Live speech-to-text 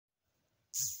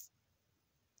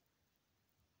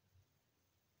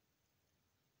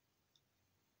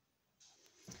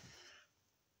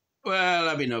Well,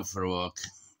 I've been out for a walk.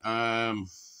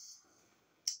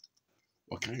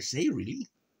 What can I say, really?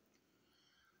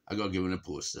 I got given a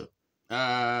poster.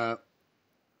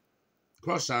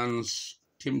 Croissants,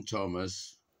 Tim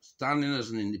Thomas, standing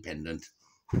as an independent.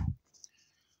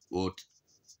 Vote.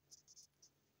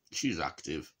 She's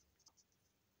active.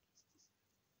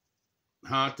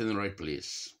 Heart in the right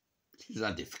place. She's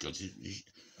that difficult.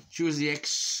 She was the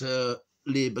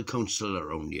ex-Labour councillor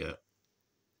around here.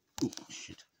 Oh,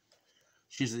 shit.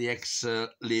 She's the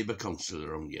ex-Labour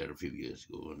councillor around here a few years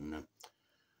ago, and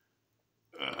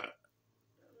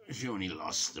she only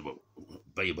lost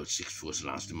by about 6 votes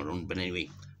last time around. But anyway,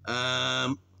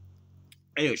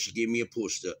 she gave me a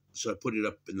poster, so I put it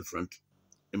up in the front,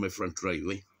 in my front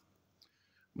driveway.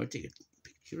 Might take a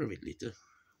picture of it later.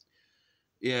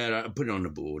 Yeah, I put it on the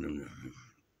board, and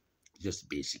just a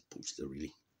basic poster,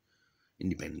 really.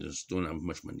 Independents don't have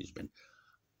much money to spend.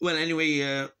 Well,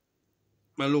 anyway,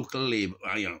 my local Labour,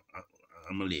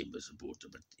 I'm a Labour supporter,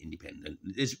 but independent.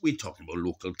 We're talking about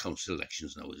local council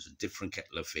elections now. It's a different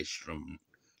kettle of fish from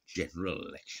general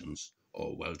elections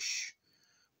or Welsh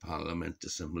Parliament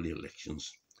Assembly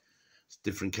elections. It's a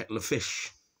different kettle of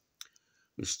fish.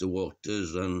 Mr.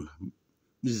 Waters and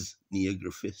Ms. Nia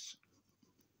Griffiths.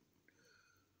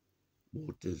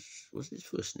 Waters, what's his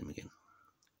first name again?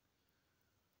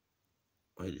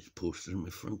 I had his poster in my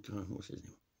front car. What's his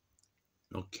name?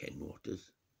 Not Ken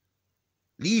Waters.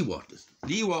 Lee Waters.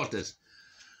 Lee Waters.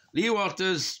 Lee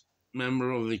Waters,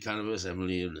 member of the Cardiff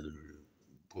Assembly,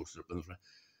 poster up in the front.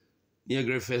 Nia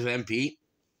Griffith MP.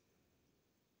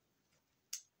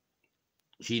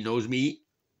 She knows me.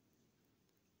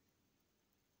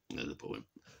 Another poem.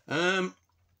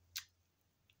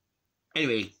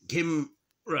 Anyway, Kim,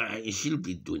 right, she'll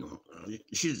be doing.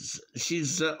 She's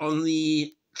on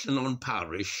the Llannon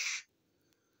Parish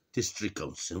District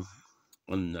Council,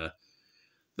 and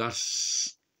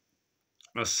that's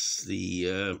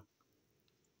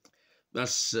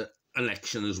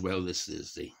election as well this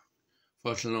Thursday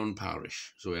for Llannon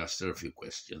Parish. So I asked her a few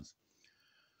questions,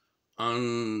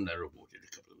 and I reported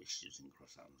a couple of issues in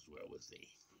Croissant as well with the,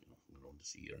 around to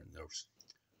see her in the house.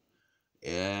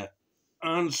 Yeah,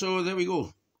 and so there we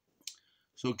go.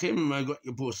 So Kim, I got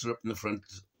your poster up in the front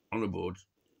on the board.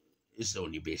 It's the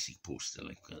only basic poster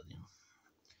like that,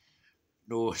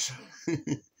 No,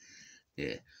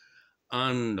 yeah.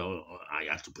 And I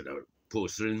had to put a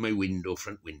poster in my window,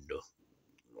 front window.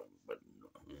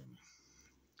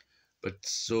 But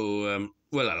so,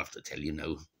 well, I'll have to tell you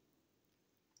now.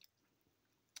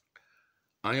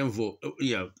 I am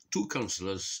two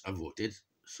councillors have voted,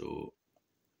 so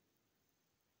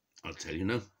I'll tell you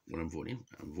now what I'm voting.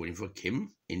 I'm voting for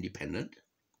Kim, independent,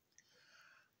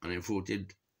 and I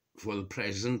voted for the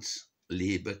present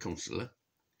Labour councillor,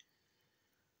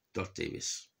 Dot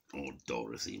Davis, or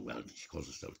Dorothy. Well, she calls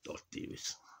herself Dot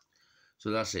Davis.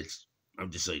 So that's it.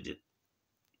 I've decided.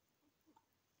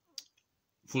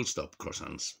 Full stop.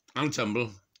 Croissants and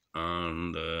Tumble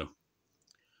and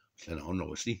Llannon,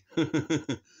 obviously,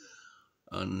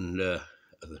 and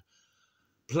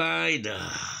Plaid.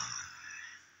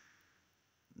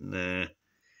 Nah,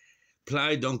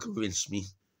 Plaid don't convince me.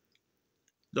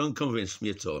 Don't convince me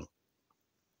at all.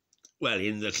 Well,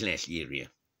 in the Llanelli area.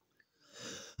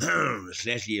 The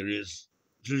Llanelli area is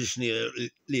traditionally a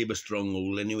Labour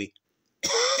stronghold anyway.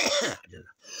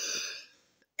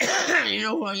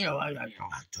 I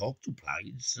talk to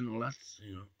Plaids and all that,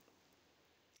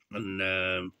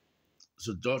 And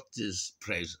so Dot is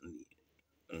present.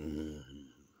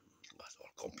 That's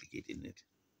all complicated, isn't it?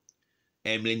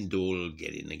 Emlyn Dole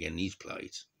get in again. He's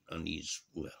Plaid, and he's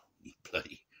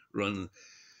bloody run.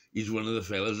 He's one of the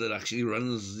fellas that actually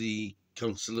runs the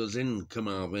councillors in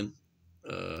Carmarthen,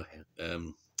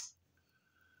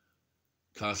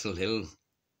 Castle Hill.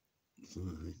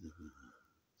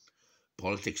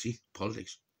 Politics.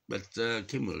 But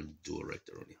Kim will do it right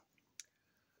there on you.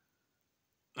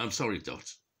 I'm sorry,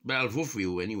 Dot. But I'll vote for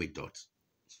you anyway, Dot.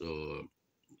 So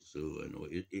I know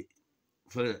it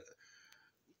for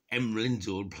Emlyn's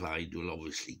old Plaid will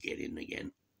obviously get in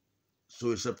again.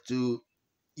 So it's up to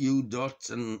you, Dot,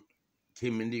 and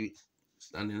Kim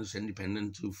standing as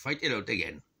independent to fight it out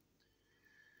again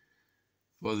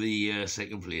for the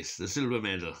second place, the silver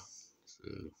medal.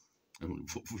 So I'm going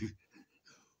to vote for you.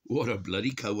 What a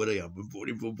bloody coward I am. I'm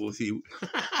voting for both of you.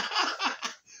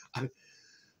 I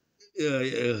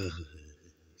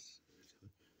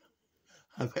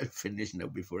better finish now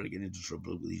before I get into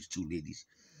trouble with these two ladies.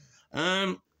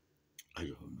 I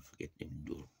don't forget them.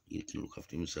 He can look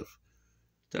after himself.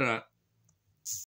 Ta-ra.